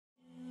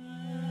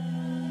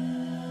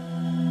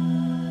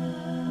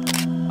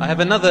I have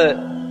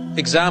another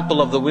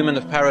example of the women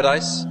of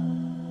paradise.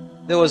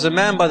 There was a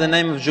man by the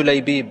name of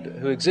Julaybib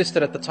who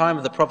existed at the time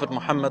of the Prophet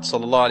Muhammad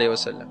sallallahu alaihi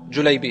wasallam.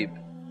 Julaybib.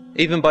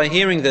 Even by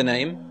hearing the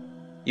name,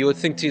 you would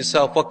think to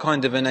yourself, what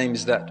kind of a name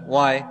is that?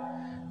 Why?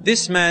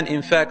 This man,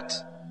 in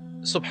fact,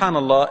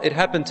 subhanallah, it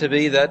happened to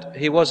be that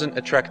he wasn't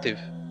attractive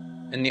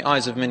in the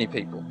eyes of many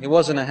people. He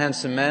wasn't a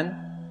handsome man.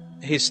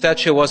 His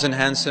stature wasn't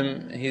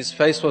handsome. His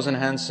face wasn't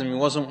handsome. He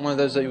wasn't one of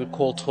those that you would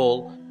call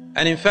tall.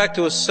 And in fact,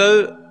 it was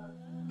so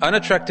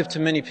unattractive to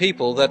many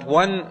people that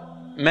one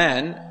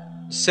man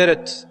said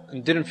it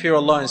and didn't fear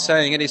Allah in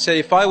saying it. He said,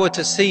 if I were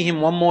to see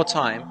him one more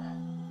time,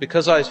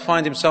 because I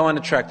find him so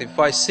unattractive, if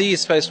I see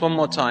his face one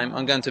more time,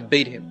 I'm going to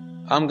beat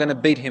him. I'm going to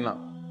beat him up.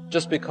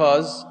 Just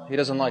because he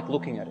doesn't like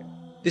looking at him.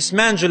 This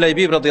man,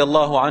 Julaybib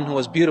radiallahu anhu,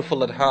 was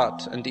beautiful at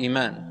heart and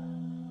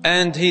iman.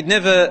 And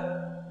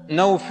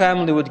no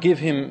family would give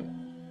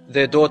him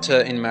their daughter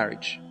in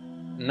marriage.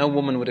 No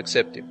woman would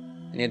accept him.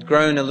 And he had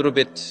grown a little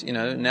bit,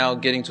 now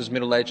getting to his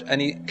middle age. And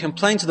he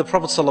complained to the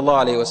Prophet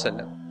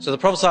ﷺ. So the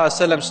Prophet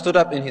ﷺ stood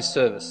up in his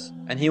service.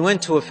 And he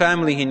went to a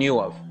family he knew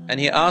of. And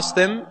he asked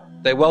them,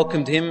 they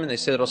welcomed him, and they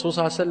said, Rasul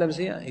ﷺ is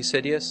here. He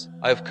said, yes,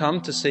 I have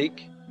come to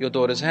seek your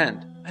daughter's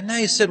hand. And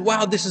they said,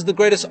 wow, this is the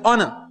greatest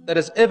honor that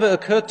has ever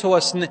occurred to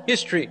us in the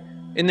history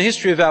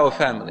of our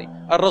family.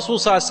 Rasul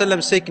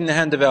ﷺ seeking the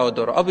hand of our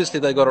daughter.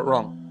 Obviously they got it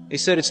wrong. He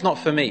said, it's not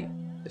for me.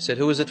 They said,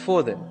 who is it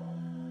for then?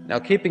 Now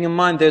keeping in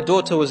mind their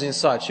daughter was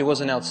inside, she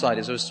wasn't outside.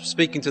 He was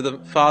speaking to the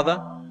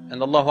father,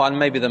 and Allahu A'lam,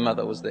 maybe the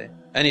mother was there.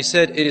 And he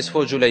said, it is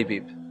for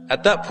Julaybib.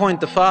 At that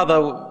point the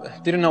father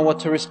didn't know what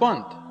to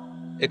respond,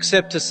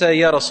 except to say,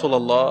 Ya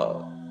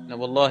Rasulullah,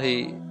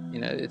 wallahi,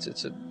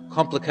 it's a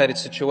complicated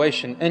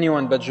situation,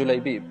 anyone but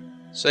Julaybib.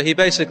 So he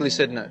basically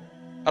said no.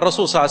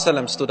 Rasul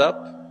ﷺ stood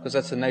up, because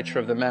that's the nature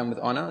of the man with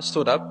honor,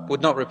 stood up,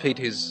 would not repeat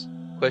his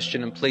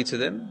question and plea to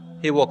them.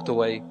 He walked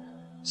away,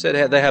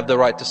 said they have the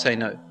right to say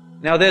no.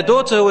 Now their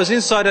daughter who was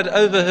inside had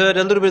overheard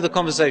a little bit of the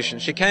conversation.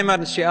 She came out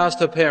and she asked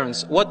her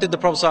parents, what did the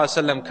Prophet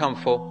ﷺ come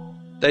for?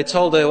 They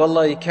told her,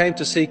 Wallah, he came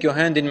to seek your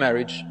hand in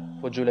marriage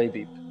for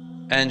Julaybib.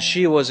 And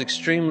she was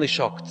extremely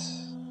shocked.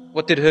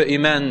 What did her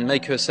iman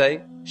make her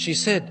say? She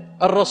said,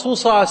 Rasul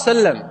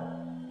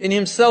ﷺ in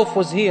himself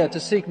was here to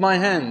seek my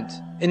hand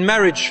in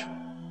marriage.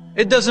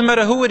 It doesn't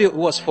matter who it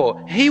was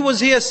for. He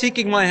was here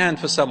seeking my hand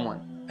for someone.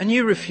 And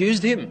you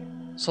refused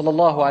him.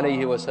 Sallallahu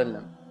alayhi wa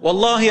sallam.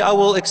 Wallahi, I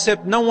will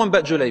accept no one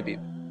but Julaybib.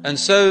 And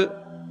so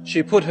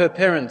she put her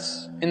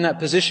parents in that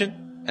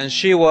position, and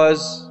she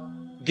was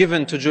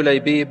given to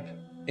Julaybib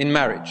in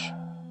marriage.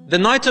 The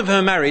night of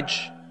her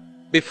marriage,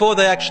 before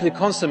they actually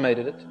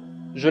consummated it,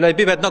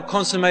 Julaybib had not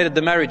consummated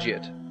the marriage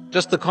yet.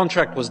 Just the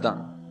contract was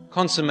done.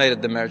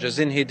 Consummated the marriage, as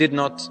in he did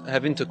not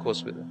have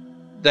intercourse with her.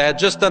 They had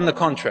just done the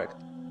contract.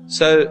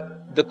 So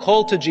the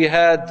call to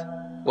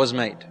jihad was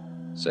made.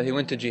 So he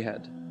went to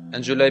jihad.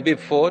 And Julaybib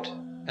fought.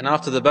 And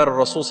after the battle,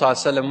 Rasul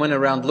ﷺ went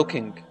around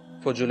looking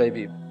for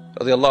Julaybib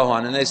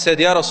radiallahu anhu. And they said,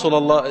 Ya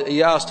Rasulullah,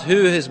 he asked,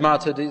 who has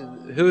martyred,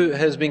 who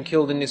has been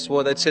killed in this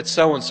war? They'd said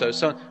so and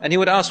so. And he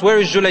would ask, where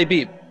is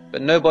Julaybib?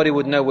 But nobody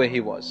would know where he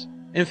was.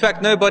 In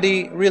fact,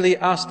 nobody really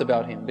asked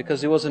about him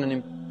because he wasn't an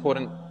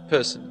important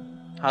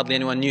person. Hardly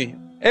anyone knew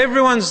him.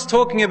 Everyone's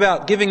talking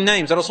about giving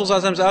names. Rasul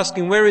ﷺ is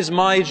asking, where is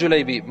my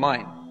Julaybib?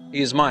 Mine.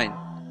 He is mine.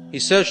 He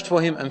searched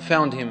for him and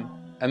found him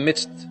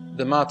amidst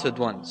the martyred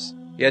ones.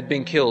 He had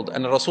been killed,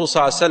 and Rasul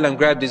ﷺ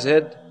grabbed his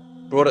head,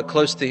 brought it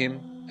close to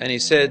him, and he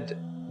said,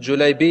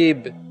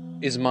 Julaybib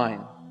is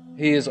mine.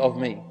 He is of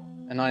me,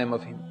 and I am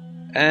of him.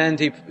 And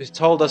he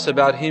told us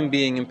about him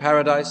being in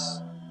paradise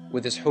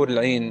with his hur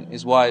al-ain,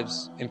 his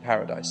wives in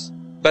paradise.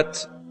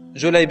 But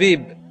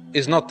Julaybib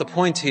is not the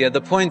point here.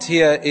 The point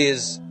here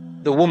is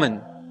the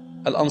woman,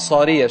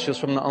 Al-Ansariya. She was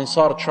from the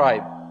Ansar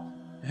tribe,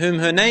 whom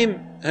her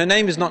name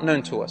is not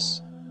known to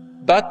us.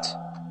 But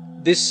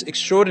this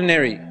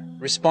extraordinary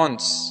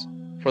response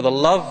for the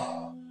love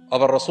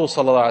of Rasul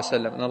sallallahu alaihi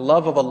wasallam and the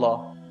love of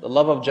Allah, the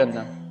love of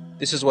Jannah,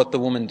 this is what the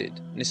woman did.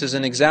 And this is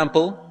an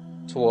example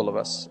to all of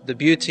us. The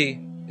beauty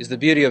is the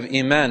beauty of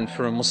iman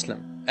for a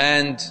Muslim.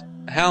 And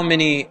how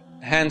many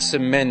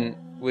handsome men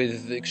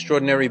with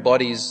extraordinary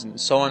bodies and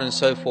so on and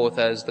so forth,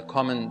 as the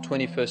common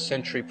 21st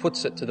century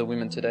puts it to the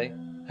women today,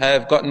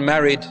 have gotten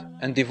married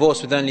and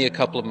divorced with only a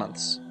couple of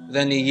months, with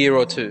only a year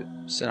or two.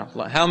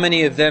 How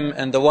many of them,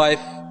 and the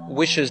wife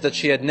wishes that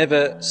she had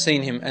never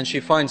seen him, and she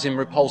finds him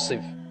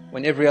repulsive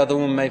when every other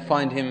woman may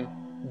find him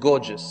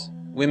gorgeous.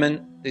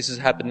 Women, this has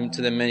happened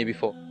to them many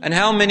before. And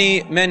how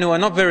many men who are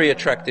not very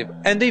attractive,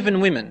 and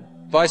even women,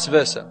 vice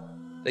versa.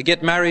 They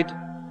get married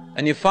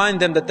and you find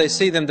them that they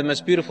see them the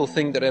most beautiful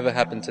thing that ever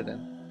happened to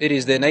them. It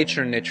is their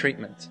nature and their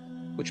treatment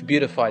which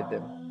beautified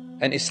them.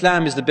 And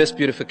Islam is the best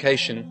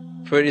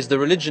beautification, for it is the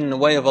religion and the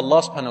way of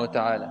Allah subhanahu wa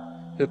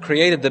ta'ala, who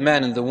created the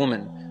man and the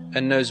woman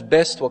and knows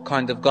best what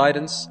kind of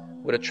guidance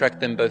would attract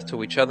them both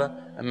to each other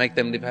and make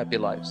them live happy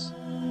lives.